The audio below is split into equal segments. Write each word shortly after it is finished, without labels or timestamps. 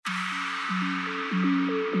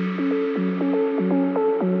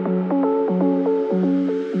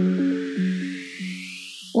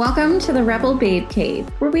Welcome to the Rebel Babe Cave,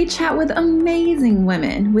 where we chat with amazing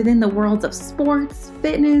women within the worlds of sports,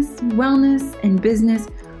 fitness, wellness, and business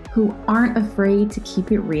who aren't afraid to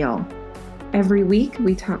keep it real. Every week,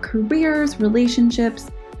 we talk careers, relationships,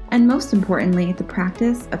 and most importantly, the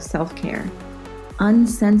practice of self-care.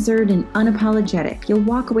 Uncensored and unapologetic, you'll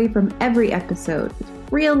walk away from every episode with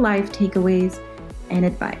real-life takeaways and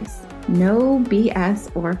advice. No BS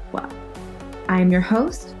or fluff. I'm your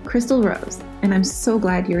host, Crystal Rose, and I'm so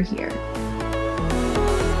glad you're here.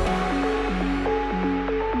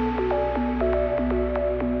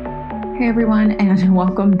 Hey everyone, and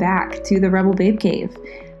welcome back to the Rebel Babe Cave.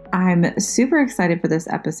 I'm super excited for this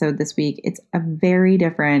episode this week. It's a very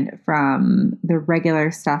different from the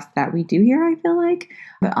regular stuff that we do here, I feel like,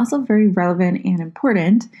 but also very relevant and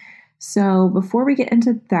important. So before we get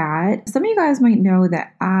into that, some of you guys might know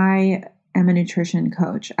that I am a nutrition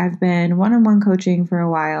coach. I've been one-on-one coaching for a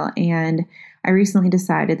while, and I recently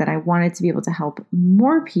decided that I wanted to be able to help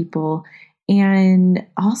more people and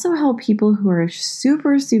also help people who are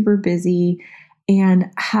super, super busy and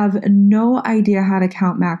have no idea how to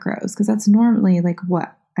count macros, because that's normally like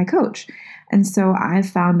what I coach. And so I've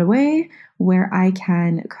found a way where I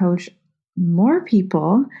can coach more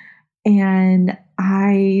people and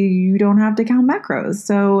I don't have to count macros.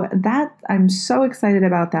 So that I'm so excited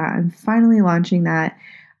about that. I'm finally launching that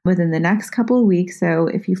within the next couple of weeks. So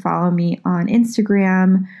if you follow me on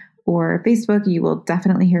Instagram or Facebook, you will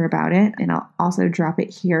definitely hear about it. And I'll also drop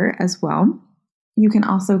it here as well. You can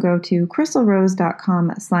also go to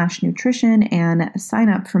crystalrose.com/nutrition and sign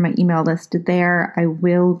up for my email list there. I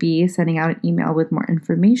will be sending out an email with more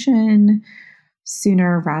information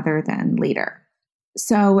sooner rather than later.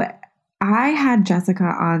 So I had Jessica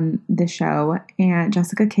on the show, and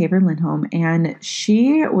Jessica Caver Lindholm, and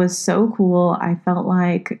she was so cool. I felt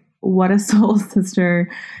like, what a soul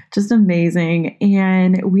sister, just amazing.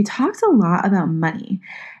 And we talked a lot about money.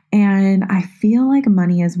 And I feel like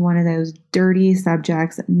money is one of those dirty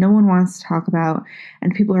subjects that no one wants to talk about,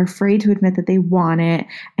 and people are afraid to admit that they want it,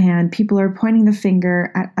 and people are pointing the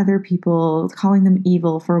finger at other people, calling them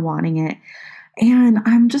evil for wanting it. And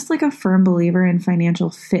I'm just like a firm believer in financial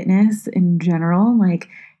fitness in general, like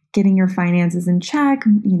getting your finances in check,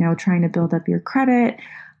 trying to build up your credit,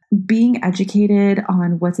 being educated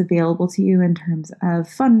on what's available to you in terms of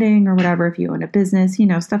funding or whatever, if you own a business,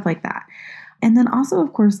 stuff like that. And then also,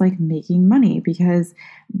 of course, like making money, because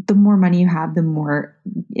the more money you have, the more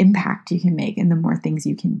impact you can make and the more things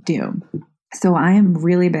you can do. So I am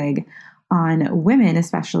really big on women,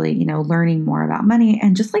 especially, learning more about money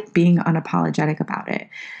and just like being unapologetic about it.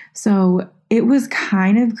 So it was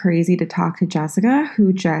kind of crazy to talk to Jessica,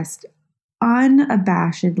 who just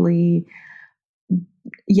unabashedly,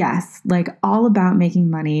 yes, like all about making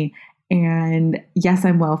money. And yes,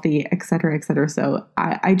 I'm wealthy, et cetera, et cetera. So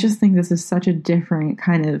I just think this is such a different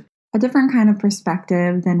kind of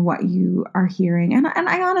perspective than what you are hearing. And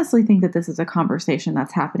I honestly think that this is a conversation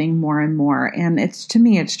that's happening more and more. And to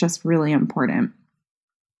me, it's just really important.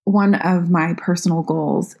 One of my personal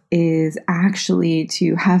goals is actually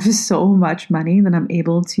to have so much money that I'm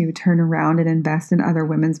able to turn around and invest in other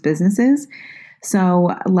women's businesses.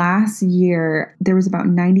 So last year, there was about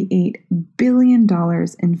 $98 billion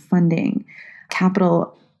in funding,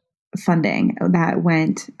 capital funding that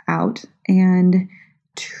went out, and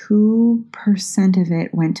 2% of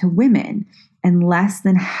it went to women, and less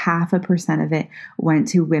than 0.5% of it went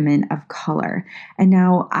to women of color. And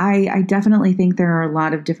now I definitely think there are a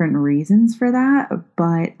lot of different reasons for that,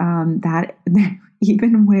 but that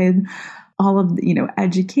even with all of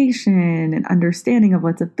education and understanding of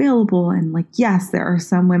what's available, and like, yes, there are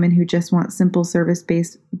some women who just want simple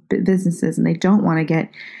service-based businesses and they don't want to get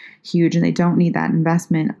huge and they don't need that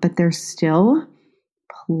investment, but there's still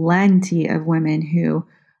plenty of women who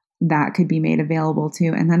that could be made available to,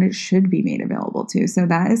 and that it should be made available to. So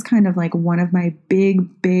that is kind of like one of my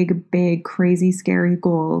big, big, big, crazy, scary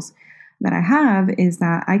goals that I have, is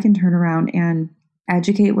that I can turn around and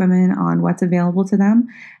educate women on what's available to them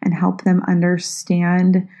and help them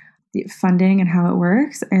understand the funding and how it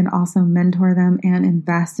works, and also mentor them and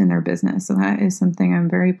invest in their business. So that is something I'm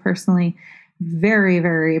very personally, very,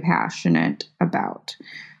 very passionate about.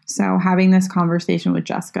 So having this conversation with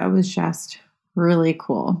Jessica was just really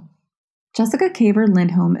cool. Jessica Caver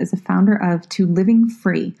Lindholm is the founder of To Living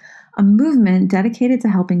Free, a movement dedicated to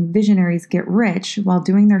helping visionaries get rich while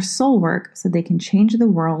doing their soul work so they can change the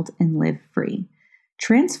world and live free.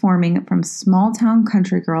 Transforming from small-town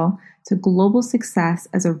country girl to global success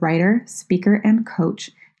as a writer, speaker, and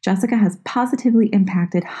coach, Jessica has positively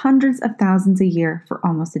impacted hundreds of thousands a year for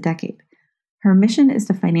almost a decade. Her mission is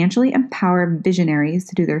to financially empower visionaries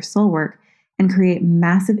to do their soul work and create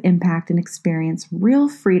massive impact and experience real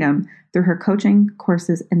freedom through her coaching,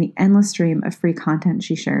 courses, and the endless stream of free content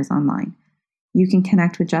she shares online. You can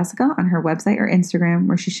connect with Jessica on her website or Instagram,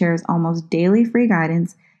 where she shares almost daily free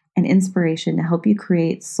guidance and inspiration to help you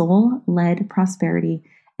create soul-led prosperity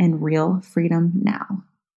and real freedom now.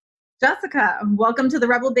 Jessica, welcome to the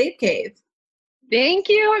Rebel Babe Cave. Thank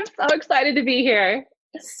you. I'm so excited to be here.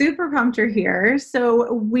 Super pumped you're here.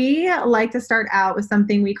 So we like to start out with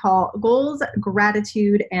something we call goals,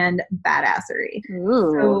 gratitude, and badassery.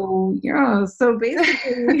 So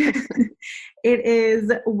basically it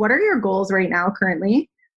is, what are your goals right now currently?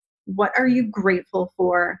 What are you grateful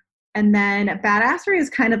for? And then badassery is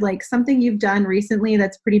kind of like something you've done recently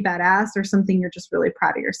that's pretty badass, or something you're just really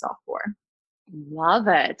proud of yourself for. Love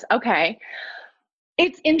it. Okay.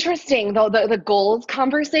 It's interesting though, the goals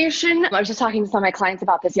conversation. I was just talking to some of my clients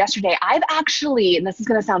about this yesterday. I've actually, and this is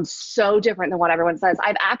going to sound so different than what everyone says,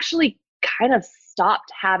 I've actually kind of stopped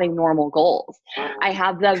having normal goals. I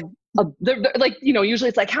have usually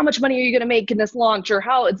it's like, how much money are you going to make in this launch, or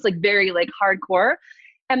how, it's like very like hardcore.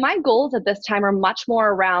 And my goals at this time are much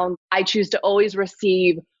more around, I choose to always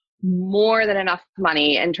receive more than enough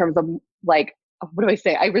money in terms of like, what do I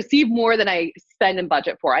say? I receive more than I spend and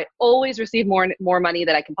budget for. I always receive more money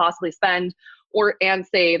that I can possibly spend and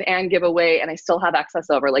save and give away, and I still have excess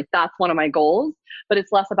over. Like, that's one of my goals, but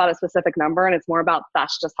it's less about a specific number, and it's more about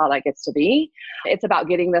that's just how that gets to be. It's about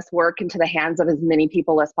getting this work into the hands of as many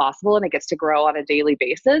people as possible, and it gets to grow on a daily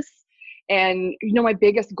basis. And, my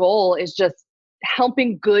biggest goal is just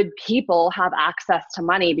helping good people have access to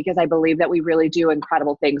money, because I believe that we really do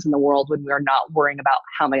incredible things in the world when we're not worrying about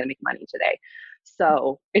how am I going to make money today.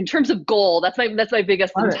 So in terms of goal, that's my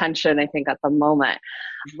biggest intention, I think, at the moment.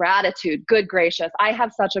 Gratitude, good gracious. I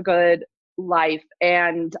have such a good life,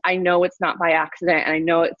 and I know it's not by accident, and I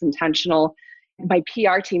know it's intentional. My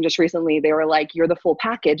PR team just recently, they were like, you're the full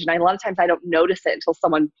package. And a lot of times I don't notice it until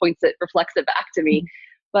someone reflects it back to me.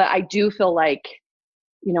 But I do feel like,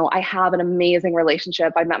 I have an amazing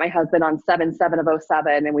relationship. I met my husband on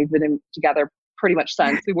 7/7/07, and we've been together pretty much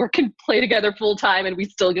since. We work and play together full time, and we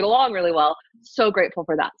still get along really well. So grateful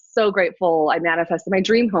for that. So grateful. I manifested my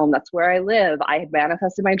dream home. That's where I live. I had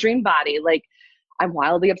manifested my dream body. Like, I'm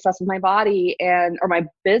wildly obsessed with my body or my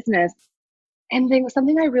business. And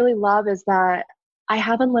something I really love is that I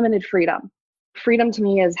have unlimited freedom. Freedom to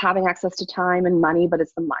me is having access to time and money, but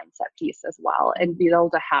it's the mindset piece as well. And being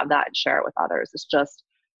able to have that and share it with others is just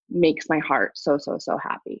makes my heart so, so, so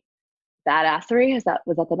happy. Badassery, was that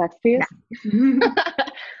the next piece?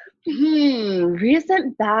 Yeah.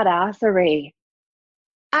 Recent badassery.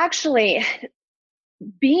 Actually,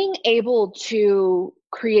 being able to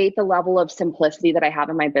create the level of simplicity that I have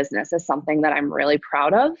in my business is something that I'm really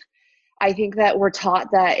proud of. I think that we're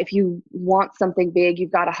taught that if you want something big,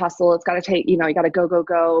 you've got to hustle. It's got to take, you got to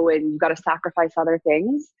go, and you've got to sacrifice other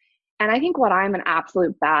things. And I think what I'm an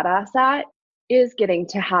absolute badass at is getting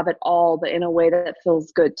to have it all, but in a way that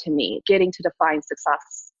feels good to me, getting to define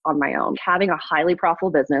success on my own, having a highly profitable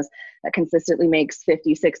business that consistently makes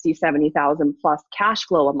 50, 60, 70,000 plus cash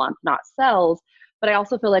flow a month, not sales. But I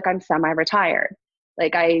also feel like I'm semi-retired.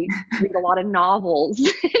 Like, I read a lot of novels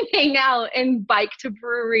and hang out and bike to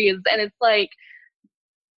breweries. And it's like,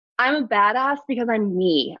 I'm a badass because I'm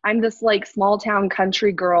me. I'm this like small town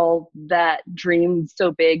country girl that dreams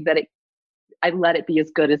so big that I let it be as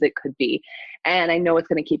good as it could be. And I know it's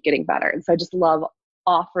going to keep getting better. And so I just love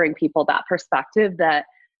offering people that perspective that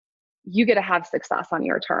you get to have success on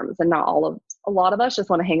your terms, and not a lot of us just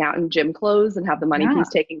want to hang out in gym clothes and have the money piece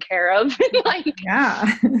taken care of.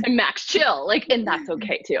 And max chill, and that's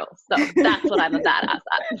okay too. So that's what I'm a badass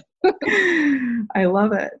at. I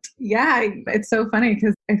love it. Yeah. It's so funny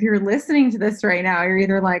because if you're listening to this right now, you're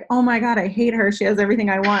either like, oh my God, I hate her, she has everything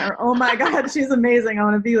I want, or oh my God, she's amazing, I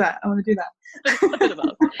want to be that. I want to do that. A bit of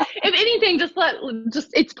both. If anything, just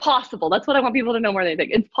it's possible. That's what I want people to know more than anything.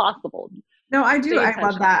 It's possible. No, I do. I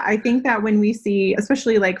love that. I think that when we see,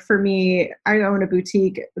 especially like for me, I own a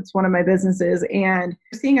boutique. It's one of my businesses, and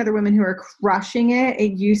seeing other women who are crushing it,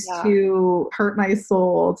 it used to hurt my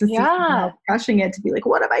soul to see them crushing it, to be like,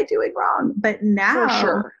 what am I doing wrong? But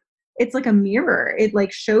now it's like a mirror. It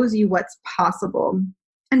like shows you what's possible.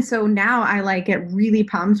 And so now I like get really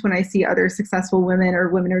pumped when I see other successful women, or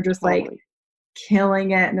women are just like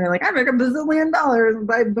killing it, and they're like, I make $1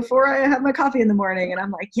 bazillion before I have my coffee in the morning. And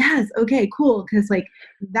I'm like, yes, okay, cool. Because like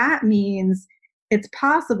that means it's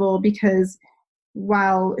possible, because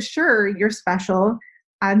while sure you're special,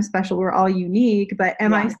 I'm special, we're all unique, but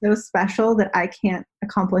am I Yeah, so special that I can't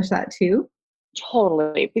accomplish that too?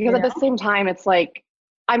 totally. Because You at the know? same time, it's like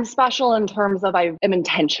I'm special in terms of I am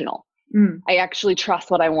intentional. Mm. I actually trust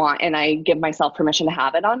what I want and I give myself permission to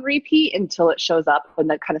have it on repeat until it shows up and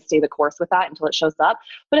then kind of stay the course with that until it shows up.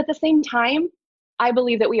 But at the same time, I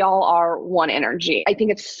believe that we all are one energy. I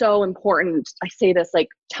think it's so important. I say this like,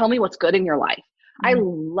 tell me what's good in your life. I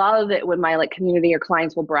Mm. love it when my like community or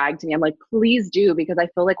clients will brag to me. I'm like, please do, because I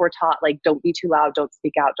feel like we're taught like, don't be too loud, don't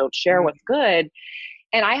speak out, don't share Right. what's good.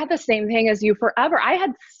 And I had the same thing as you forever. I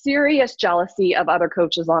had serious jealousy of other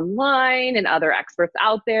coaches online and other experts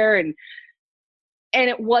out there. And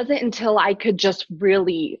it wasn't until I could just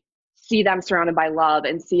really see them surrounded by love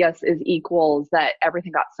and see us as equals that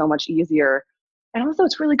everything got so much easier. And also,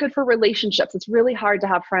 it's really good for relationships. It's really hard to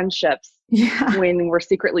have friendships Yeah. when we're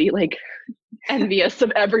secretly like envious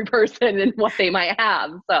of every person and what they might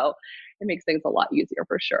have. So it makes things a lot easier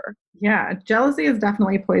for sure. Yeah. Jealousy is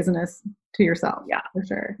definitely poisonous to yourself, Yeah. for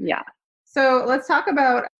sure. Yeah. So let's talk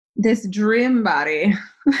about this dream body.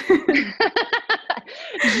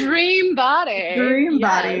 Dream body. Dream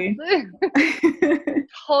Yes. body.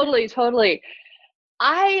 Totally, totally.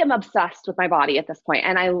 I am obsessed with my body at this point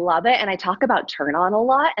and I love it. And I talk about turn on a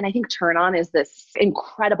lot. And I think turn on is this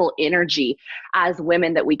incredible energy as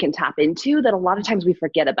women that we can tap into that a lot of times we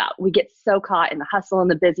forget about. We get so caught in the hustle and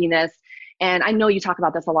the busyness. And I know you talk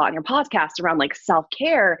about this a lot on your podcast around like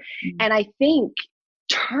self-care. And I think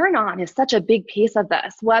turn on is such a big piece of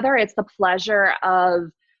this, whether it's the pleasure of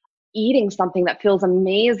eating something that feels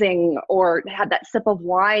amazing or had that sip of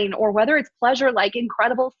wine, or whether it's pleasure like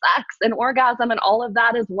incredible sex and orgasm and all of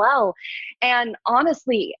that as well. And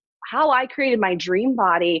honestly, how I created my dream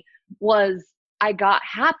body was I got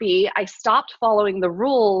happy. I stopped following the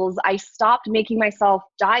rules. I stopped making myself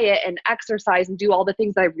diet and exercise and do all the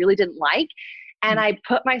things that I really didn't like. And I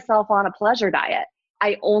put myself on a pleasure diet.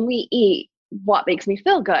 I only eat what makes me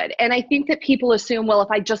feel good. And I think that people assume, well, if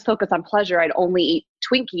I just focus on pleasure, I'd only eat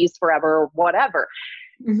Twinkies forever or whatever.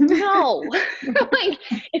 No. Like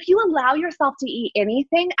if you allow yourself to eat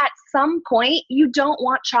anything, at some point you don't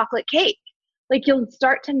want chocolate cake. Like you'll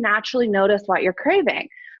start to naturally notice what you're craving.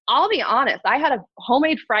 I'll be honest, I had a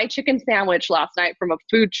homemade fried chicken sandwich last night from a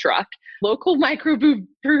food truck, local microbrew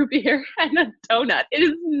beer, and a donut. It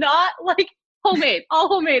is not like homemade,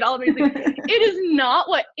 all amazing. It is not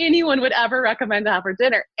what anyone would ever recommend to have for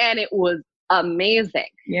dinner. And it was amazing.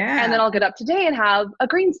 Yeah. And then I'll get up today and have a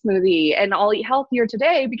green smoothie and I'll eat healthier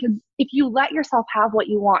today, because if you let yourself have what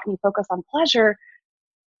you want and you focus on pleasure,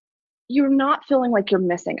 you're not feeling like you're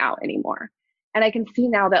missing out anymore. And I can see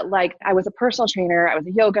now that like I was a personal trainer, I was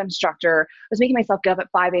a yoga instructor, I was making myself get up at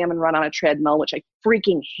 5 a.m. and run on a treadmill, which I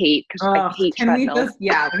freaking hate because I hate treadmills.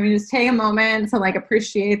 Can we just take a moment to like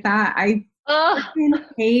appreciate that? I freaking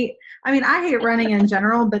hate, I mean, I hate running in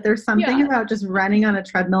general, but there's something about just running on a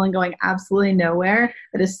treadmill and going absolutely nowhere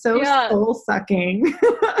that is so soul sucking.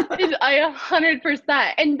 I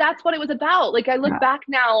 100%. And that's what it was about. Like I look back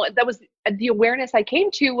now, that was the awareness I came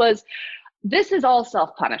to was this is all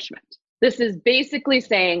self-punishment. This is basically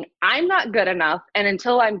saying I'm not good enough. And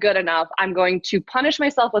until I'm good enough, I'm going to punish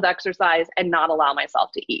myself with exercise and not allow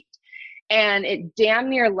myself to eat. And it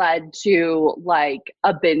damn near led to like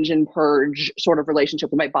a binge and purge sort of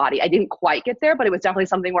relationship with my body. I didn't quite get there, but it was definitely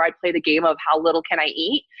something where I play the game of how little can I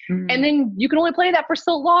eat? Mm-hmm. And then you can only play that for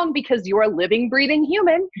so long because you're a living, breathing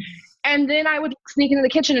human. And then I would sneak into the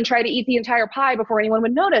kitchen and try to eat the entire pie before anyone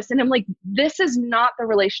would notice. And I'm like, this is not the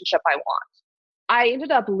relationship I want. I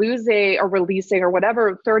ended up losing or releasing or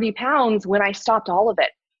whatever 30 pounds when I stopped all of it.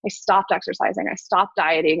 I stopped exercising. I stopped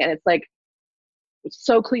dieting. And it's like, it's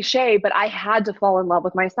so cliche, but I had to fall in love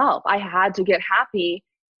with myself. I had to get happy.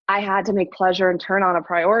 I had to make pleasure and turn on a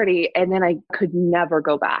priority. And then I could never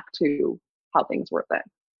go back to how things were then.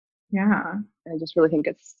 Yeah. I just really think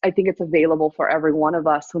it's available for every one of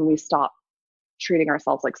us when we stop treating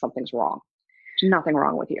ourselves like something's wrong. There's nothing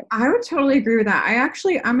wrong with you. I would totally agree with that.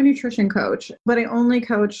 I'm a nutrition coach, but I only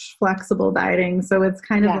coach flexible dieting. So it's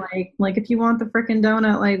kind of like if you want the frickin'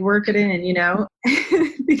 donut, like work it in, you know,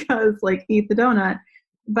 because like eat the donut.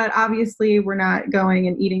 But obviously we're not going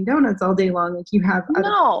and eating donuts all day long. Like you have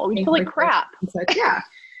you feel like crap. Yeah.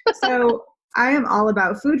 So I am all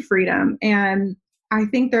about food freedom. And I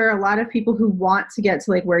think there are a lot of people who want to get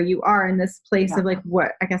to like where you are in this place of like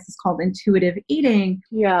what I guess is called intuitive eating.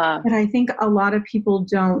 Yeah. But I think a lot of people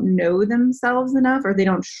don't know themselves enough, or they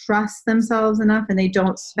don't trust themselves enough, and they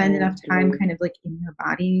don't spend enough time kind of like in their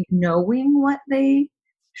body knowing what they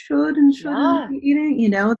should and shouldn't be eating.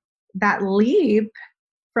 You know, that leap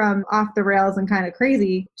from off the rails and kind of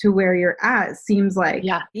crazy to where you're at seems like,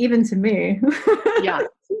 even to me,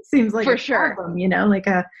 seems like for a sure. problem, like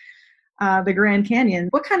the Grand Canyon.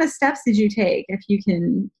 What kind of steps did you take, if you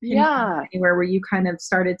can pinpoint anywhere where you kind of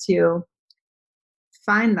started to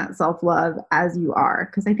find that self-love as you are?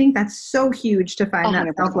 Because I think that's so huge, to find 100%.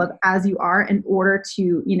 that self-love as you are, in order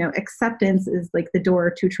to, acceptance is like the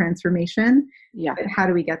door to transformation. Yeah. But how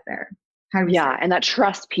do we get there? How do we start? And that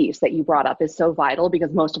trust piece that you brought up is so vital,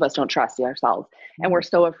 because most of us don't trust ourselves. And we're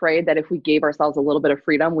so afraid that if we gave ourselves a little bit of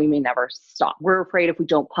freedom, we may never stop. We're afraid if we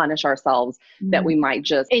don't punish ourselves, that we might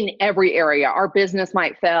just, in every area, our business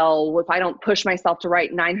might fail. If I don't push myself to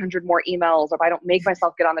write 900 more emails, or if I don't make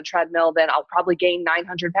myself get on the treadmill, then I'll probably gain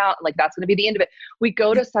 900 pounds. Like, that's going to be the end of it. We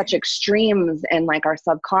go to such extremes in like our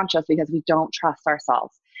subconscious because we don't trust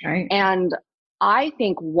ourselves. Right. And I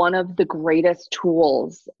think one of the greatest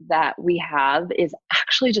tools that we have is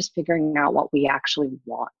actually just figuring out what we actually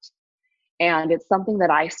want. And it's something that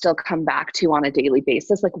I still come back to on a daily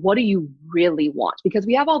basis. Like, what do you really want? Because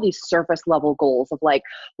we have all these surface level goals of like,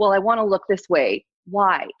 well, I want to look this way.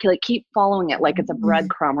 Why? Like, keep following it like it's a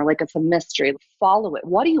breadcrumb or like it's a mystery. Follow it.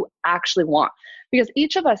 What do you actually want? Because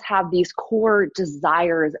each of us have these core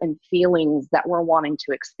desires and feelings that we're wanting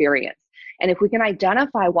to experience. And if we can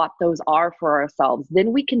identify what those are for ourselves,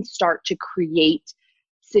 then we can start to create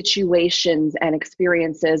situations and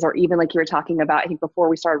experiences, or even like you were talking about, I think before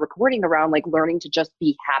we started recording, around like learning to just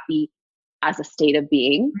be happy as a state of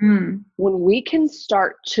being. When we can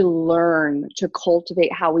start to learn to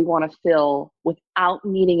cultivate how we want to feel without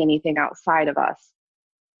needing anything outside of us,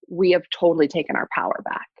 we have totally taken our power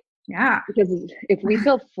back. Yeah. Because if we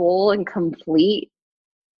feel full and complete,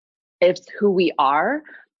 it's who we are,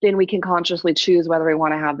 then we can consciously choose whether we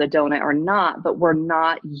want to have the donut or not, but we're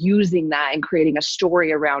not using that and creating a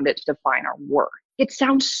story around it to define our worth. It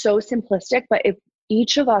sounds so simplistic, but if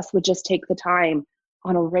each of us would just take the time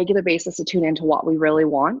on a regular basis to tune into what we really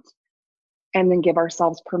want, and then give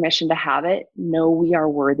ourselves permission to have it, know we are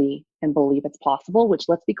worthy, and believe it's possible, which,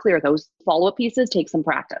 let's be clear, those follow-up pieces take some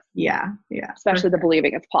practice. Yeah. Especially the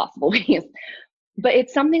believing it's possible piece. But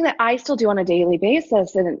it's something that I still do on a daily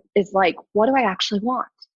basis. And it's like, what do I actually want?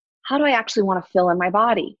 How do I actually want to feel in my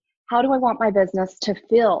body? How do I want my business to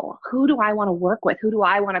feel? Who do I want to work with? Who do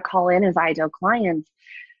I want to call in as ideal clients?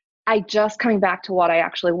 I just coming back to what I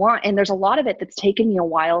actually want. And there's a lot of it that's taken me a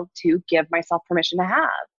while to give myself permission to have.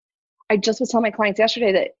 I just was telling my clients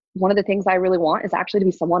yesterday that one of the things I really want is actually to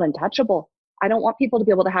be somewhat untouchable. I don't want people to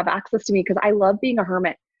be able to have access to me, because I love being a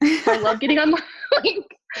hermit. I love getting online.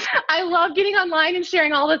 I love getting online and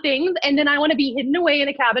sharing all the things. And then I want to be hidden away in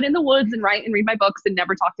a cabin in the woods and write and read my books and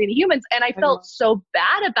never talk to any humans. And I felt so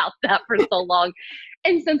bad about that for so long.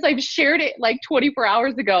 And since I've shared it like 24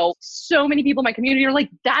 hours ago, so many people in my community are like,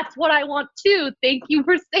 that's what I want too. Thank you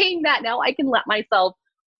for saying that. Now I can let myself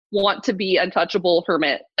want to be untouchable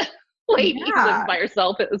hermit lady who lives by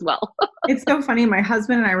herself as well. It's so funny. My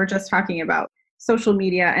husband and I were just talking about social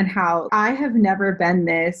media and how I have never been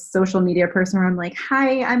this social media person where I'm like,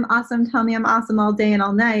 hi, I'm awesome. Tell me I'm awesome all day and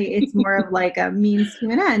all night. It's more of like a means to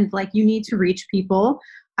an end. Like, you need to reach people.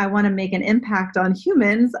 I want to make an impact on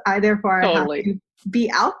humans. I therefore have to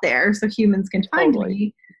be out there so humans can find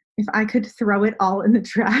me. If I could throw it all in the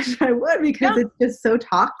trash, I would, because it's just so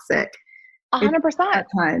toxic. 100%. At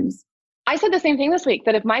times. I said the same thing this week,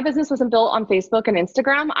 that if my business wasn't built on Facebook and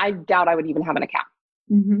Instagram, I doubt I would even have an account.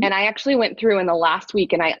 And I actually went through in the last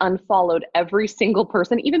week and I unfollowed every single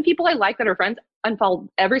person, even people I like that are friends, unfollowed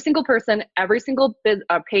every single person, every single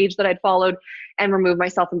page that I'd followed, and removed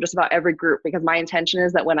myself from just about every group, because my intention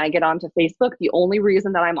is that when I get onto Facebook, the only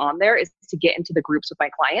reason that I'm on there is to get into the groups with my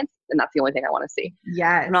clients. And that's the only thing I want to see.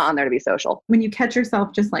 Yes. I'm not on there to be social. When you catch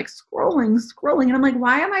yourself just like scrolling, and I'm like,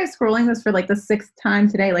 why am I scrolling this for like the 6th time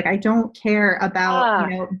today? Like, I don't care about,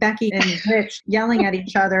 Becky and Rich yelling at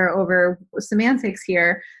each other over semantics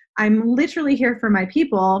here. I'm literally here for my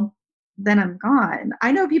people. Then I'm gone.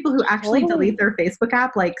 I know people who actually delete their Facebook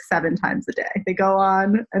app like 7 times a day. They go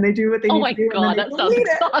on and they do what they need to do. Oh my God, that sounds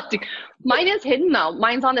exhausting. Mine is hidden though.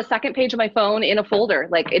 Mine's on the second page of my phone in a folder.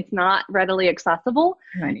 Like, it's not readily accessible.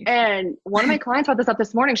 And one of my clients brought this up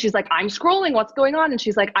this morning. She's like, I'm scrolling. What's going on? And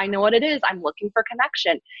she's like, I know what it is. I'm looking for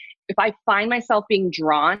connection. If I find myself being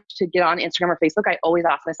drawn to get on Instagram or Facebook, I always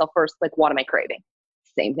ask myself first, like, what am I craving?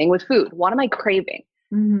 Same thing with food. What am I craving?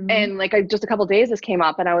 And like, just a couple of days this came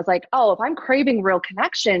up and I was like, oh, if I'm craving real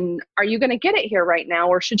connection, are you going to get it here right now?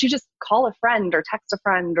 Or should you just call a friend or text a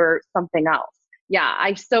friend or something else? Yeah,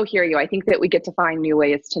 I so hear you. I think that we get to find new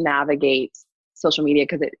ways to navigate social media,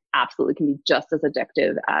 because it absolutely can be just as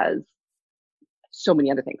addictive as so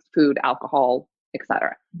many other things: food, alcohol,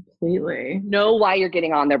 etc. Completely. Know why you're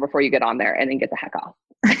getting on there before you get on there, and then get the heck off.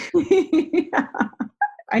 Yeah.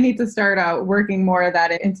 I need to start out working more of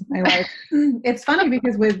that into my life. It's funny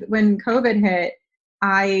because when COVID hit,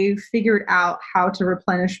 I figured out how to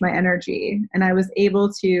replenish my energy, and I was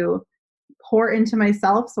able to pour into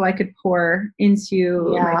myself so I could pour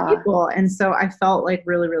into my people. And so I felt like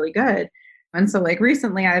really, really good. And so like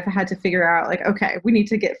recently I've had to figure out like, okay, we need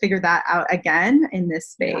to figure that out again in this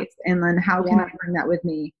space. And then how can I bring that with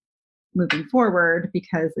me moving forward?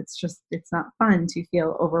 Because it's not fun to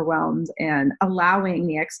feel overwhelmed and allowing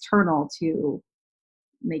the external to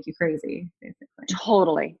make you crazy, basically.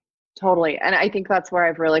 Totally. And I think that's where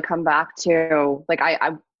I've really come back to, like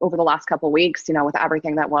I over the last couple of weeks, with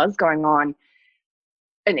everything that was going on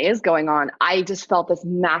and is going on, I just felt this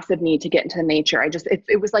massive need to get into nature.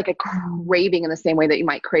 It was like a craving in the same way that you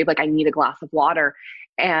might crave, like I need a glass of water.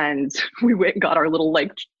 And we went and got our little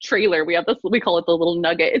like trailer. We have this, we call it the little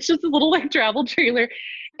Nugget. It's just a little like travel trailer.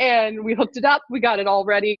 And we hooked it up. We got it all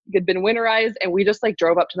ready. It had been winterized. And we just like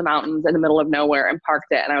drove up to the mountains in the middle of nowhere and parked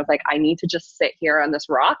it. And I was like, I need to just sit here on this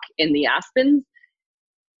rock in the aspens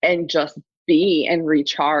and just be and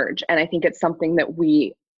recharge. And I think it's something that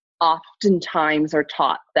we oftentimes are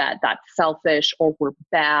taught that that's selfish or we're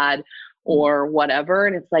bad or whatever.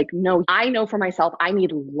 And it's like, no, I know for myself, I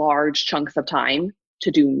need large chunks of time to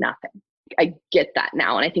do nothing. I get that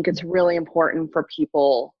now. And I think it's really important for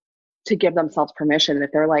people to give themselves permission that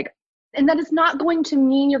they're like, and that is not going to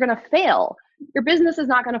mean you're going to fail. Your business is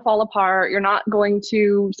not going to fall apart.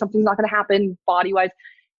 Something's not going to happen body-wise.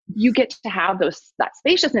 You get to have that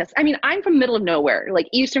spaciousness. I mean, I'm from middle of nowhere, like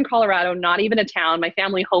Eastern Colorado, not even a town. My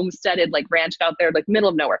family homesteaded, like ranched out there, like middle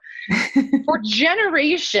of nowhere. For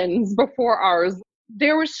generations before ours,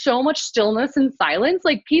 there was so much stillness and silence.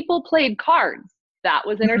 Like people played cards. That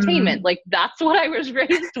was entertainment. Like that's what I was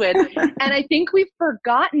raised with. And I think we've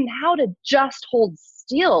forgotten how to just hold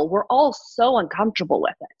still. We're all so uncomfortable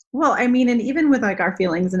with it. Well, I mean, and even with like our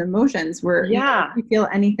feelings and emotions, if we feel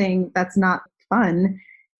anything that's not fun,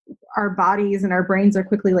 our bodies and our brains are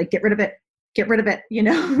quickly like, get rid of it. We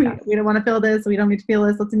don't want to feel this. We don't need to feel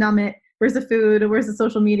this. Let's numb it. Where's the food? Where's the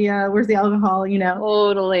social media? Where's the alcohol?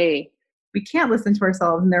 Totally. We can't listen to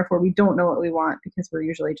ourselves, and therefore we don't know what we want because we're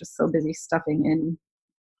usually just so busy stuffing in.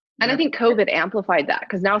 And I think COVID amplified that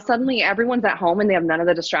because now suddenly everyone's at home and they have none of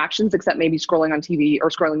the distractions except maybe scrolling on TV or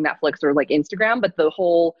scrolling Netflix or like Instagram. But the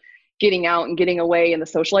whole getting out and getting away and the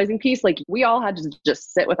socializing piece, like we all had to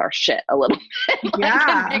just sit with our shit a little bit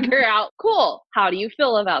and figure out, cool, how do you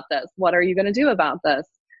feel about this? What are you going to do about this?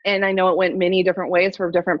 And I know it went many different ways for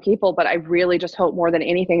different people, but I really just hope more than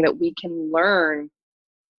anything that we can learn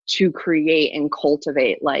to create and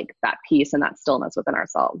cultivate like that peace and that stillness within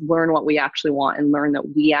ourselves, learn what we actually want and learn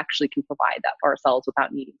that we actually can provide that for ourselves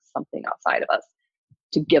without needing something outside of us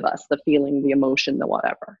to give us the feeling, the emotion, the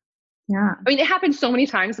whatever. Yeah. I mean, it happens so many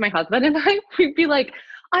times. My husband and I, we'd be like,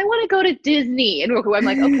 I want to go to Disney. And I'm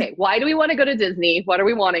like, okay, why do we want to go to Disney? What are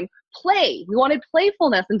we wanting? Play. We wanted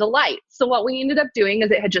playfulness and delight. So what we ended up doing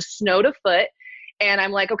is it had just snowed a foot. And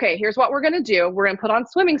I'm like, okay, here's what we're going to do. We're going to put on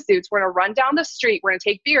swimming suits. We're going to run down the street. We're going to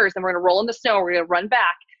take beers and we're going to roll in the snow. We're going to run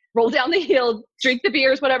back, roll down the hill, drink the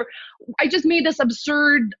beers, whatever. I just made this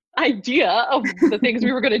absurd idea of the things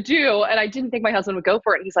we were going to do. And I didn't think my husband would go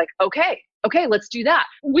for it. And he's like, okay, let's do that.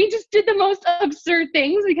 We just did the most absurd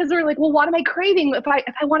things because we're like, well, what am I craving? If I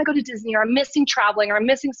want to go to Disney, or I'm missing traveling, or I'm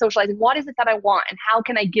missing socializing, what is it that I want? And how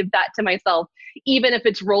can I give that to myself? Even if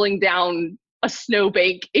it's rolling down a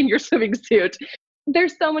snowbank in your swimming suit.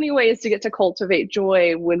 There's so many ways to get to cultivate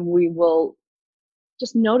joy when we will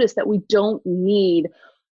just notice that we don't need,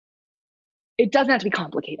 it doesn't have to be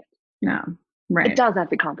complicated. No, right. It doesn't have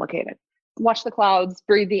to be complicated. Watch the clouds,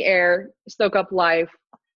 breathe the air, soak up life,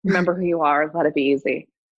 remember who you are, let it be easy.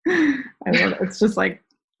 I love it. It's just like,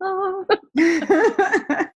 oh.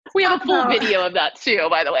 We have a full video of that too,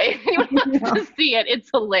 by the way. You have to see it.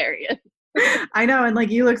 It's hilarious. I know. And like,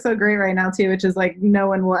 you look so great right now too, which is like, no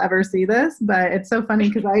one will ever see this, but it's so funny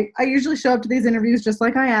because I usually show up to these interviews just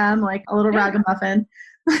like I am, like a little ragamuffin.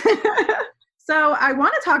 So I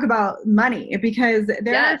want to talk about money because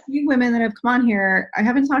there are a few women that have come on here. I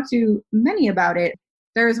haven't talked to many about it.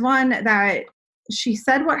 There's one that she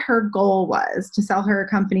said what her goal was to sell her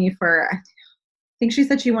company for, I think she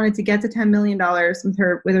said she wanted to get to $10 million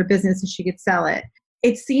with her business so she could sell it.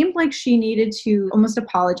 It seemed like she needed to almost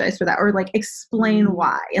apologize for that or like explain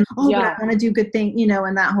why. And, but I want to do good thing,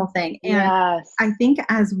 and that whole thing. And I think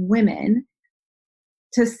as women,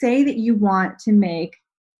 to say that you want to make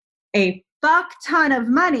a fuck ton of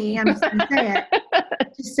money, I'm just going to say it,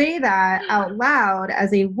 to say that out loud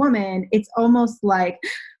as a woman, it's almost like,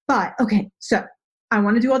 but okay, so I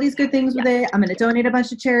want to do all these good things with it. I'm going to donate a bunch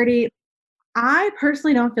to charity. I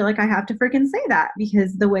personally don't feel like I have to freaking say that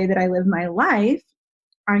because the way that I live my life,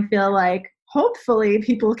 I feel like hopefully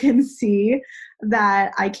people can see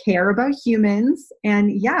that I care about humans.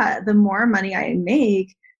 And yeah, the more money I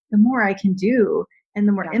make, the more I can do and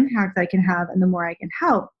the more impact I can have and the more I can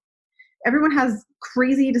help. Everyone has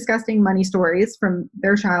crazy, disgusting money stories from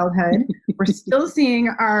their childhood. We're still seeing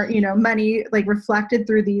our, money like reflected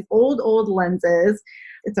through these old lenses.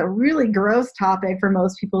 It's a really gross topic for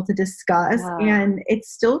most people to discuss. And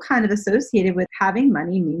it's still kind of associated with having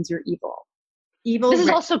money means you're evil. This is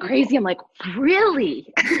also crazy. I'm like,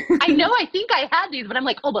 really? I know, I think I had these, but I'm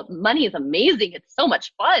like, oh, but money is amazing. It's so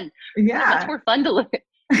much fun. Yeah. It's much more fun to live.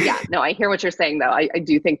 Yeah, no, I hear what you're saying though. I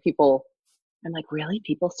do think people, I'm like, really?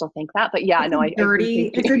 People still think that? But yeah, it's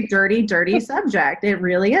a dirty subject. It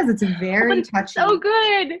really is. It's a very touchy. So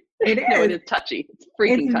good. It is. No, it is touchy. It's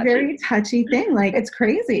freaking touchy. It's a very touchy thing. Like, it's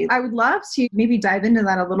crazy. I would love to maybe dive into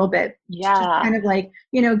that a little bit. Yeah. Just kind of like,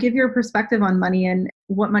 give your perspective on money and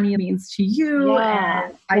what money means to you.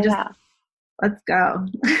 Yeah. And let's go.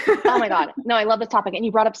 Oh my God. No, I love this topic. And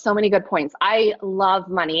you brought up so many good points. I love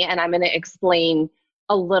money, and I'm going to explain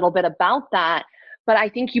a little bit about that. But I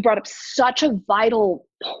think you brought up such a vital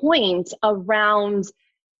point around,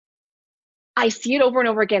 I see it over and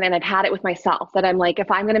over again, and I've had it with myself, that I'm like,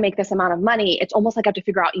 if I'm going to make this amount of money, it's almost like I have to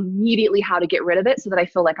figure out immediately how to get rid of it so that I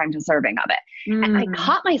feel like I'm deserving of it. And I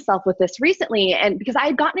caught myself with this recently, and because I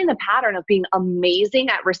had gotten in a pattern of being amazing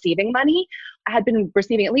at receiving money. I had been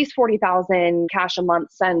receiving at least $40,000 cash a month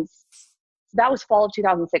since that was fall of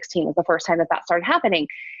 2016 was the first time that started happening.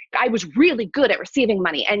 I was really good at receiving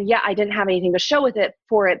money, and yet I didn't have anything to show with it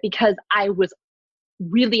for it because I was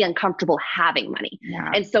really uncomfortable having money.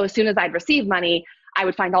 Yeah. And so as soon as I'd receive money, I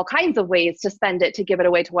would find all kinds of ways to spend it, to give it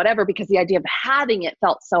away, to whatever, because the idea of having it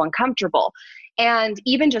felt so uncomfortable. And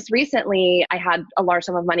even just recently, I had a large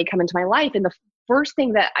sum of money come into my life. And the first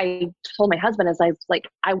thing that I told my husband is, I was like,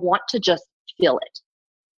 I want to just feel it.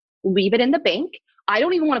 Leave it in the bank. I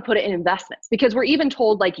don't even want to put it in investments, because we're even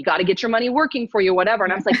told like, you got to get your money working for you, whatever.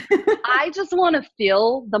 And I was like, I just want to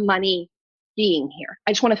feel the money being here.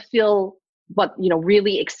 I just want to feel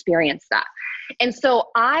really experience that. And so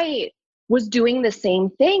I was doing the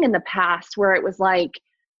same thing in the past, where it was like,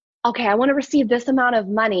 okay, I want to receive this amount of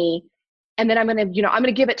money, and then I'm going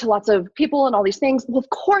to give it to lots of people and all these things. Well, of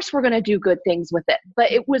course we're going to do good things with it.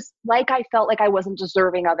 But it was like, I felt like I wasn't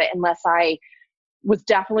deserving of it unless I was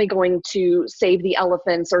definitely going to save the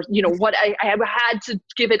elephants, or, what I had to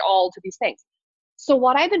give it all to these things. So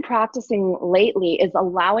what I've been practicing lately is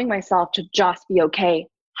allowing myself to just be okay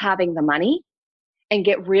having the money and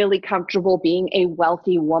get really comfortable being a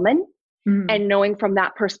wealthy woman, and knowing from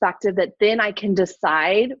that perspective that then I can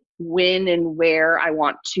decide when and where I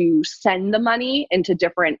want to send the money into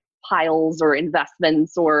different piles or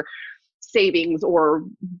investments or savings or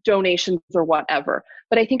donations or whatever.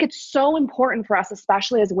 But I think it's so important for us,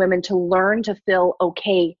 especially as women, to learn to feel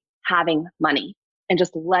okay having money and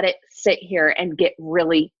just let it sit here and get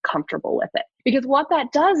really comfortable with it. Because what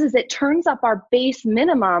that does is it turns up our base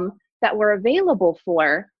minimum that we're available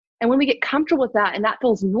for. And when we get comfortable with that and that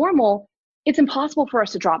feels normal, it's impossible for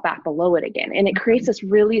us to drop back below it again. And it creates this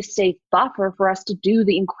really safe buffer for us to do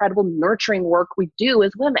the incredible nurturing work we do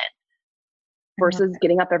as women, versus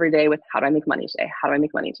getting up every day with, how do I make money today? How do I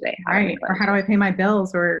make money today? Right. Or how do I pay my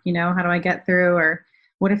bills? Or, how do I get through? Or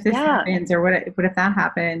what if this happens? Or what if that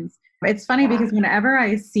happens? It's funny because whenever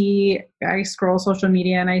I scroll social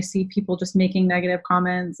media and I see people just making negative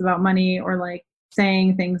comments about money, or like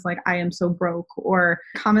saying things like, I am so broke, or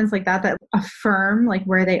comments like that affirm like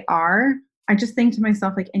where they are, I just think to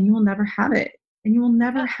myself, like, and you will never have it. And you will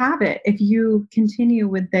never have it if you continue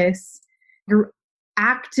with this. You're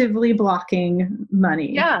actively blocking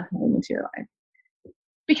money into your life.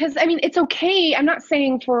 Because it's okay. I'm not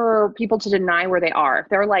saying for people to deny where they are. If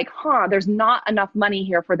they're like, there's not enough money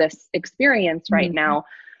here for this experience right now.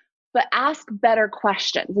 But ask better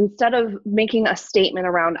questions. Instead of making a statement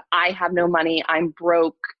around, I have no money, I'm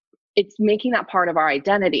broke, it's making that part of our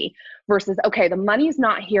identity versus, okay, the money's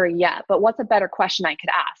not here yet, but what's a better question I could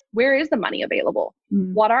ask? Where is the money available?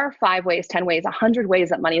 What are 5 ways, 10 ways, 100 ways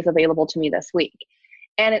that money is available to me this week?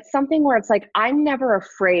 And it's something where it's like, I'm never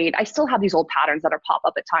afraid. I still have these old patterns that are pop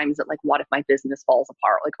up at times that like, what if my business falls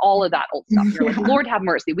apart? Like all of that old stuff. You're like, Lord have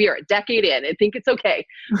mercy. We are a decade in. I think it's okay.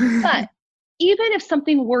 But even if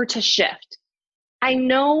something were to shift, I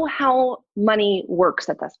know how money works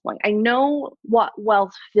at this point. I know what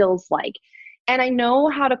wealth feels like. And I know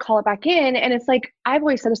how to call it back in. And it's like, I've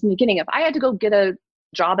always said this in the beginning, if I had to go get a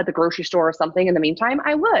job at the grocery store or something in the meantime,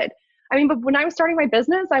 I would. I mean, but when I was starting my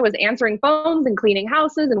business, I was answering phones and cleaning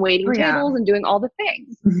houses and waiting tables and doing all the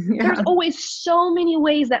things. There's always so many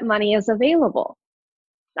ways that money is available.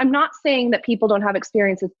 I'm not saying that people don't have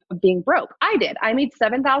experiences of being broke. I did. I made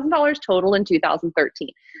 $7,000 total in 2013.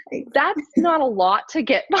 That's not a lot to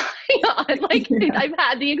get by on. Like, I've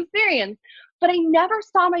had the experience, but I never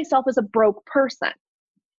saw myself as a broke person.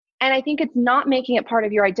 And I think it's not making it part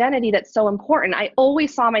of your identity that's so important. I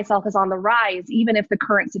always saw myself as on the rise, even if the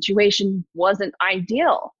current situation wasn't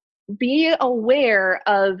ideal. Be aware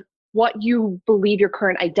of what you believe your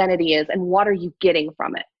current identity is and what are you getting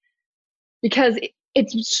from it. Because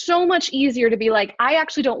it's so much easier to be like, I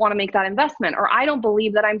actually don't want to make that investment, or I don't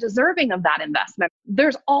believe that I'm deserving of that investment.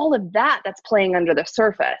 There's all of that that's playing under the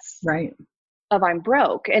surface of I'm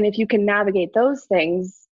broke. And if you can navigate those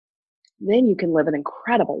things, then you can live an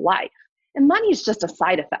incredible life. And money is just a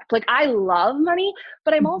side effect. Like, I love money,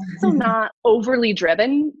 but I'm also not overly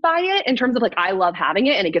driven by it in terms of like, I love having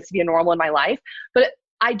it and it gets to be a normal in my life, but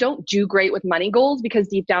I don't do great with money goals because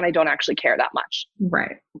deep down, I don't actually care that much.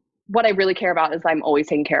 Right. What I really care about is I'm always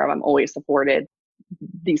taken care of. I'm always supported.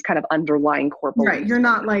 These kind of underlying core beliefs. Right. You're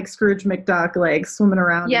not like Scrooge McDuck, like swimming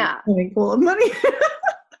around in a swimming pool of money.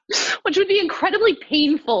 Which would be incredibly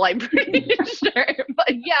painful, I'm pretty sure.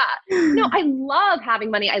 But no, I love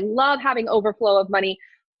having money. I love having overflow of money,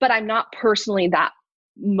 but I'm not personally that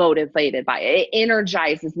motivated by it. It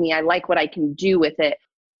energizes me. I like what I can do with it.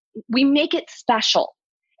 We make it special.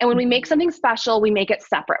 And when we make something special, we make it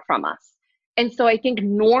separate from us. And so I think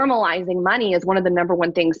normalizing money is one of the number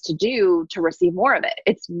one things to do to receive more of it.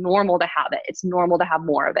 It's normal to have it. It's normal to have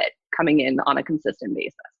more of it coming in on a consistent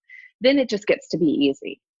basis. Then it just gets to be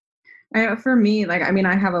easy. For me, like, I mean,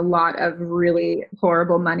 I have a lot of really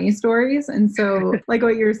horrible money stories. And so like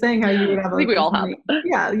what you were saying, how you would have, I think we all money, have.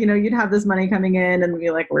 yeah, you know, you'd have this money coming in and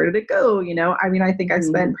be like, where did it go? You know, I mean, I think I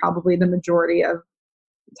spent probably the majority of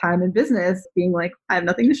time in business being like, I have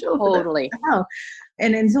nothing to show for this.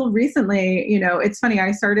 And until recently, you know, it's funny,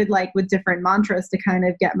 I started like with different mantras to kind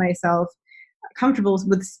of get myself comfortable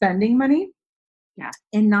with spending money.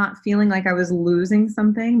 And not feeling like I was losing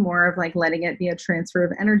something, more of like letting it be a transfer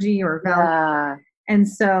of energy or value. And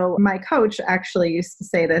so my coach actually used to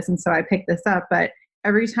say this, and so I picked this up, but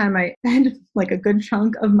every time I spend like a good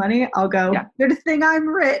chunk of money, I'll go, good thing I'm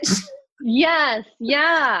rich. I'm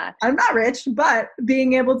not rich, but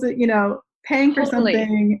being able to, you know, paying for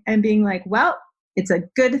something and being like, well, it's a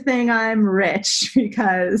good thing I'm rich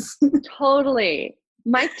because.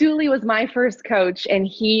 Mike Dooley was my first coach, and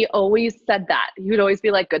he always said that. He would always be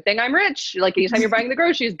like, good thing I'm rich. Like, anytime you're buying the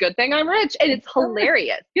groceries, good thing I'm rich. And it's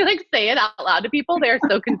hilarious. You like say it out loud to people. They're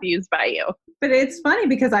so confused by you. But it's funny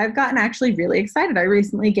because I've gotten actually really excited. I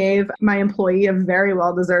recently gave my employee a very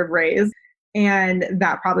well-deserved raise, and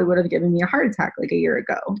that probably would have given me a heart attack like a year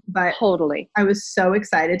ago. But I was so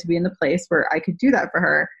excited to be in the place where I could do that for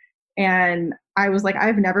her. And I was like,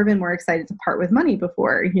 I've never been more excited to part with money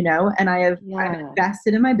before, you know, and I've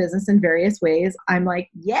invested in my business in various ways. I'm like,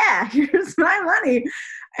 here's my money.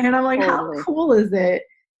 And I'm like, how cool is it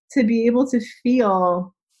to be able to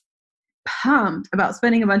feel pumped about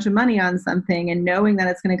spending a bunch of money on something and knowing that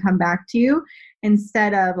it's going to come back to you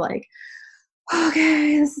instead of like,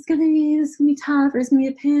 okay, this is going to be tough, or it's going to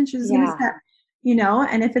be a pinch, or it's going to step, you know,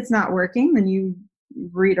 and if it's not working, then you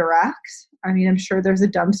redirect. I mean, I'm sure there's a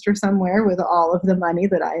dumpster somewhere with all of the money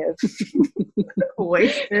that I have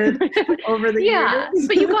wasted over the years.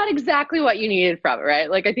 But you got exactly what you needed from it, right?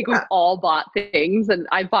 Like, I think we've all bought things, and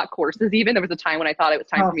I bought courses even. There was a time when I thought it was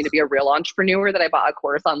time for me to be a real entrepreneur that I bought a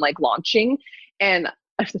course on like launching. And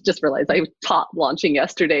I just realized I taught launching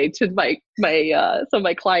yesterday to some of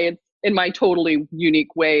my clients in my totally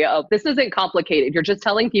unique way of, this isn't complicated. You're just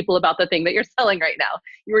telling people about the thing that you're selling right now.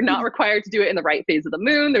 You are not required to do it in the right phase of the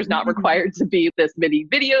moon. There's not required to be this many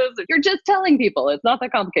videos. You're just telling people. It's not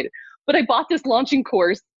that complicated. But I bought this launching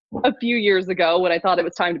course a few years ago when I thought it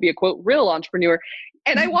was time to be a quote real entrepreneur.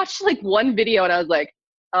 And I watched like one video and I was like,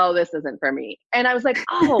 oh, this isn't for me. And I was like,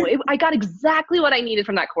 I got exactly what I needed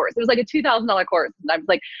from that course. It was like a $2,000 course. And I was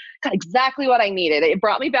like, got exactly what I needed. It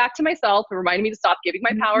brought me back to myself. It reminded me to stop giving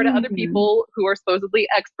my power to other people who are supposedly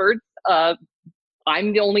experts.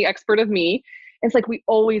 I'm the only expert of me. It's like, we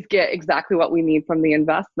always get exactly what we need from the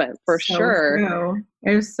investment, for sure. True.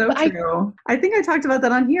 It was so true. I think I talked about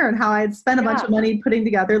that on here and how I had spent a bunch of money putting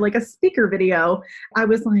together like a speaker video. I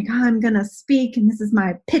was like, I'm going to speak and this is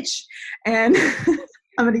my pitch. And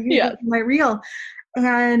I'm going to use it in my reel.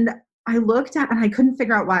 And I looked at and I couldn't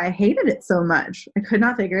figure out why I hated it so much. I could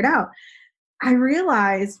not figure it out. I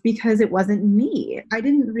realized because it wasn't me. I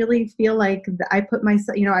didn't really feel like I put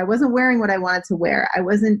myself, I wasn't wearing what I wanted to wear. I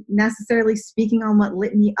wasn't necessarily speaking on what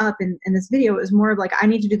lit me up in this video. It was more of like, I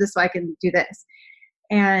need to do this so I can do this.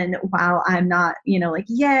 And while I'm not, like,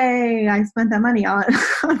 yay, I spent that money on,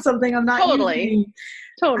 on something I'm not using.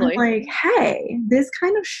 Totally. I'm like, hey, this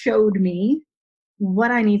kind of showed me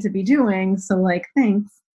what I need to be doing. So like,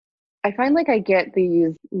 thanks. I find like I get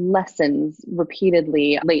these lessons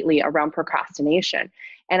repeatedly lately around procrastination.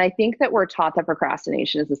 And I think that we're taught that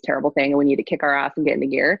procrastination is this terrible thing and we need to kick our ass and get into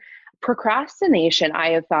gear. Procrastination, I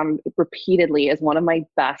have found repeatedly, is one of my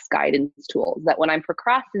best guidance tools. That when I'm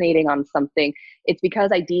procrastinating on something, it's because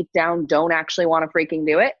I deep down don't actually want to freaking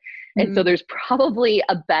do it. And so there's probably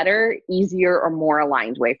a better, easier, or more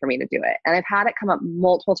aligned way for me to do it. And I've had it come up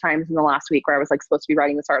multiple times in the last week where I was like supposed to be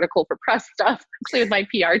writing this article for press stuff, actually with my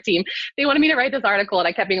PR team. They wanted me to write this article and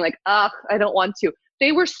I kept being like, I don't want to.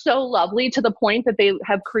 They were so lovely to the point that they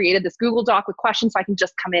have created this Google Doc with questions so I can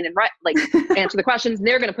just come in and write, like answer the questions. And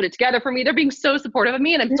they're going to put it together for me. They're being so supportive of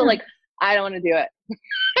me. And I'm still like, I don't want to do it.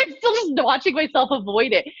 I'm still just watching myself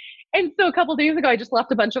avoid it. And so a couple of days ago, I just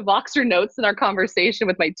left a bunch of Voxer notes in our conversation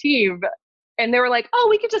with my team. And they were like, oh,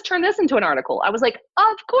 we could just turn this into an article. I was like,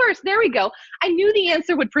 of course, there we go. I knew the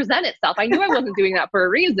answer would present itself. I knew I wasn't doing that for a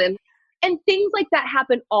reason. And things like that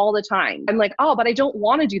happen all the time. I'm like, oh, but I don't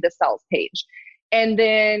want to do the sales page. And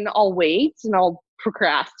then I'll wait and I'll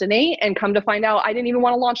procrastinate and come to find out I didn't even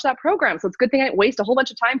want to launch that program. So it's a good thing I didn't waste a whole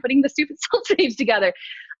bunch of time putting the stupid sales page together.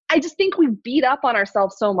 I just think we beat up on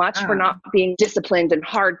ourselves so much for not being disciplined and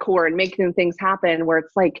hardcore and making things happen, where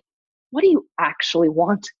it's like, what do you actually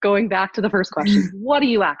want? Going back to the first question, what do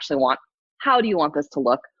you actually want? How do you want this to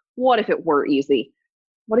look? What if it were easy?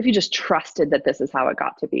 What if you just trusted that this is how it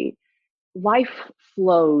got to be? Life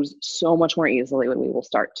flows so much more easily when we will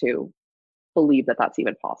start to believe that that's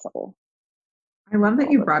even possible. I love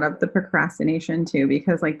that you brought up the procrastination too,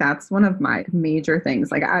 because like that's one of my major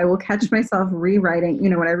things. Like I will catch myself rewriting,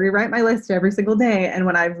 when I rewrite my list every single day and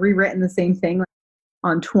when I've rewritten the same thing like,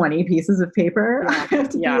 on 20 pieces of paper, I have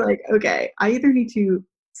to be like, okay, I either need to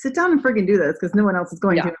sit down and friggin' do this because no one else is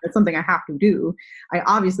going to. It's something I have to do. I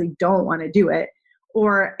obviously don't want to do it.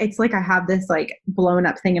 Or it's like I have this like blown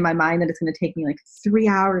up thing in my mind that it's going to take me like 3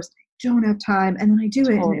 hours. I don't have time. And then I do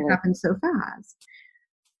it and it happens so fast.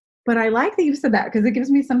 But I like that you said that because it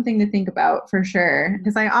gives me something to think about for sure.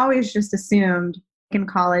 Because I always just assumed in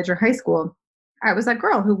college or high school, I was that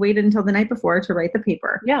girl who waited until the night before to write the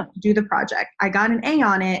paper, to do the project. I got an A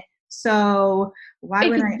on it. So why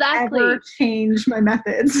would I ever change my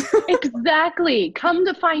methods? Exactly. Come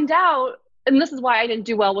to find out, and this is why I didn't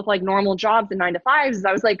do well with like normal jobs and 9-to-5s, is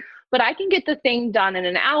I was like, but I can get the thing done in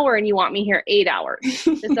an hour and you want me here 8 hours.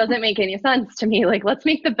 This doesn't make any sense to me. Like, let's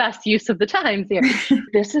make the best use of the times here.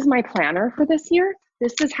 This is my planner for this year.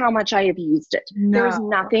 This is how much I have used it. No. There's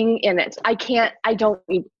nothing in it.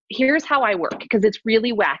 Here's how I work because it's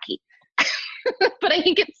really wacky. But I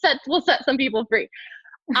think will set some people free.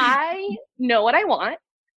 I know what I want.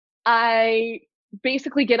 I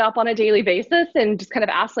basically get up on a daily basis and just kind of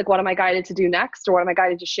ask like, what am I guided to do next? Or what am I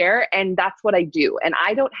guided to share? And that's what I do. And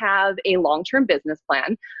I don't have a long-term business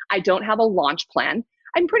plan. I don't have a launch plan.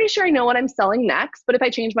 I'm pretty sure I know what I'm selling next, but if I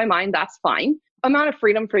change my mind, that's fine. Amount of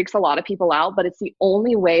freedom freaks a lot of people out, but it's the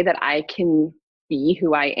only way that I can be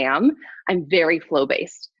who I am. I'm very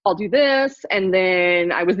flow-based. I'll do this. And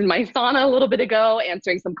then I was in my sauna a little bit ago,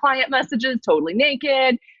 answering some client messages, totally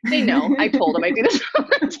naked. They know. I told them I do this all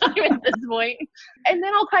the time at this point. And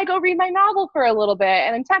then I'll probably go read my novel for a little bit.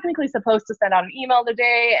 And I'm technically supposed to send out an email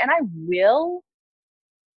today, and I will,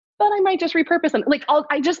 but I might just repurpose them. Like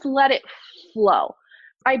I just let it flow.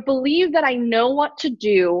 I believe that I know what to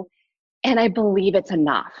do, and I believe it's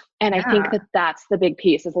enough. And I think that that's the big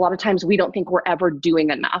piece, is a lot of times we don't think we're ever doing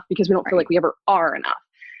enough because we don't feel like we ever are enough.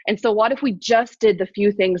 And so what if we just did the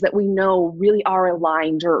few things that we know really are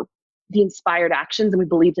aligned, or the inspired actions, and we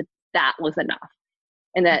believed that that was enough,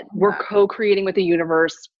 and that we're co-creating with the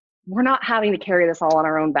universe. We're not having to carry this all on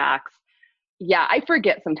our own backs. Yeah, I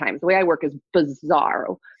forget sometimes. The way I work is bizarre,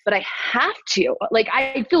 but I have to. Like,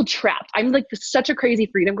 I feel trapped. I'm like such a crazy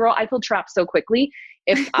freedom girl. I feel trapped so quickly.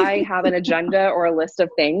 If I have an agenda or a list of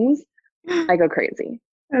things, I go crazy.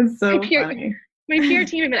 That's so funny. My PR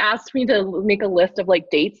team even asked me to make a list of like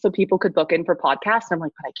dates so people could book in for podcasts. I'm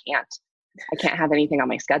like, but I can't have anything on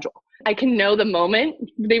my schedule. I can know the moment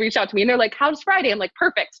they reach out to me and they're like, how's Friday? I'm like,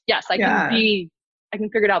 perfect. Yes, I can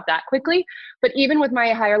figure it out that quickly. But even with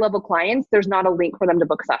my higher level clients, there's not a link for them to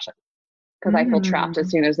book sessions because I feel trapped as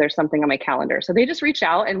soon as there's something on my calendar. So they just reach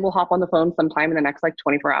out and we'll hop on the phone sometime in the next like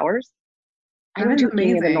 24 hours. I don't do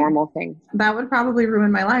any of the normal things. That would probably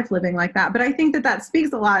ruin my life living like that. But I think that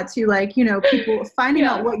speaks a lot to like, you know, people finding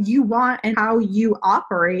out what you want and how you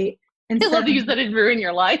operate. I love that you said it'd ruin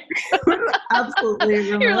your life. Absolutely.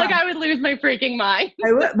 You're like, I would lose my freaking mind.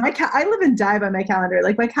 I would. I live and die by my calendar.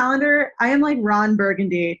 Like my calendar, I am like Ron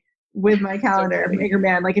Burgundy with my calendar. Bigger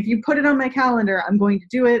man. Like if you put it on my calendar, I'm going to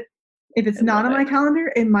do it. If it's not on my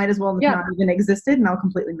calendar, it might as well not even existed, and I'll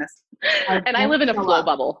completely miss it. And I live in a flow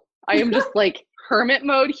bubble. I am just like hermit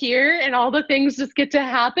mode here, and all the things just get to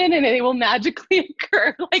happen, and they will magically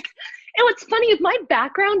occur. Like, and what's funny is my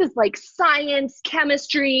background is like science,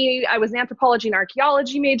 chemistry. I was an anthropology and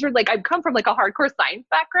archaeology major. Like, I've come from like a hardcore science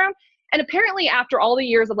background, and apparently, after all the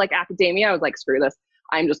years of like academia, I was like, screw this.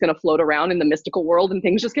 I'm just going to float around in the mystical world and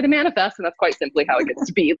things just get to manifest. And that's quite simply how it gets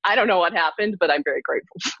to be. I don't know what happened, but I'm very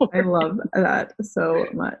grateful for it. I love that so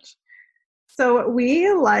much. So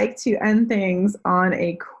we like to end things on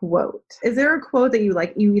a quote. Is there a quote that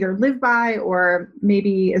you either live by or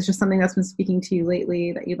maybe it's just something that's been speaking to you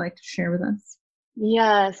lately that you'd like to share with us?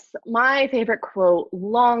 Yes. My favorite quote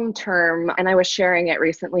long term, and I was sharing it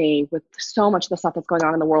recently with so much of the stuff that's going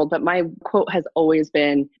on in the world, but my quote has always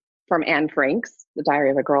been from Anne Frank's The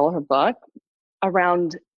Diary of a Girl, her book,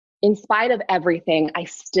 around, in spite of everything, I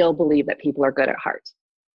still believe that people are good at heart.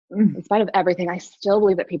 In spite of everything, I still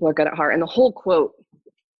believe that people are good at heart. And the whole quote,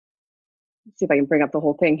 let's see if I can bring up the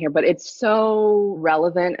whole thing here, but it's so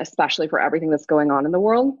relevant, especially for everything that's going on in the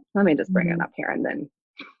world. Let me just bring it up here and then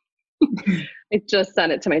I just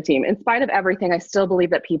sent it to my team. In spite of everything, I still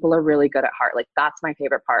believe that people are really good at heart. Like, that's my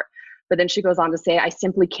favorite part. But then she goes on to say, I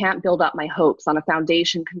simply can't build up my hopes on a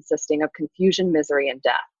foundation consisting of confusion, misery, and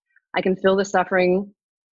death. I can feel the suffering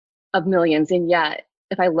of millions, and yet,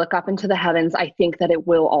 if I look up into the heavens, I think that it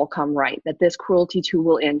will all come right, that this cruelty too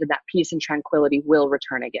will end, and that peace and tranquility will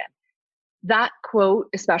return again. That quote,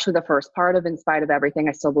 especially the first part of in spite of everything,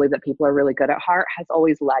 I still believe that people are really good at heart, has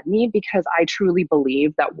always led me because I truly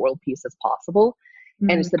believe that world peace is possible.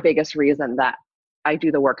 And it's the biggest reason that I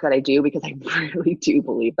do the work that I do, because I really do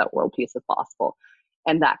believe that world peace is possible.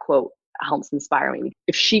 And that quote helps inspire me.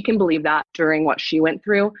 If she can believe that during what she went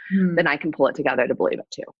through, then I can pull it together to believe it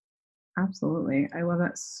too. Absolutely. I love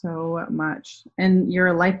that so much. And you're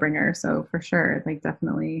a light bringer, so for sure, like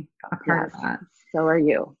definitely a part of that. So are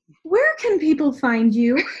you. Where can people find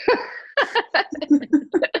you?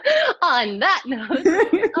 On that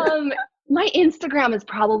note, my Instagram is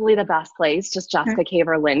probably the best place, just Jessica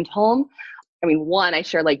Caver Lindholm. I mean, one, I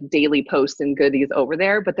share like daily posts and goodies over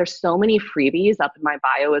there, but there's so many freebies up in my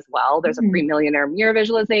bio as well. There's a free millionaire mirror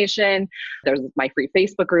visualization. There's my free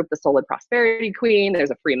Facebook group, The Soul-Led Prosperity Queen.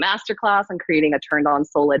 There's a free masterclass on creating a turned on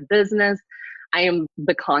soul-led business. I am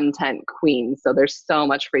the content queen. So there's so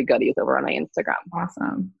much free goodies over on my Instagram.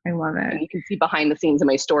 Awesome. I love it. And you can see behind the scenes of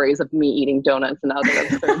my stories of me eating donuts and other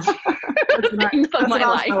things of my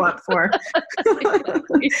life. Show up for.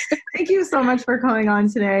 Thank you so much for coming on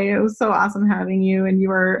today. It was so awesome having you, and you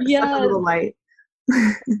were such a little light.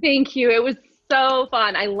 Thank you. It was so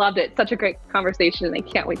fun. I loved it. Such a great conversation, and I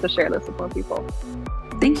can't wait to share this with more people.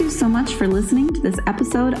 Thank you so much for listening to this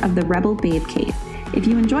episode of the Rebel Babe Cave. If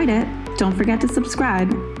you enjoyed it, don't forget to subscribe,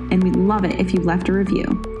 and we'd love it if you left a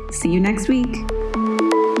review. See you next week.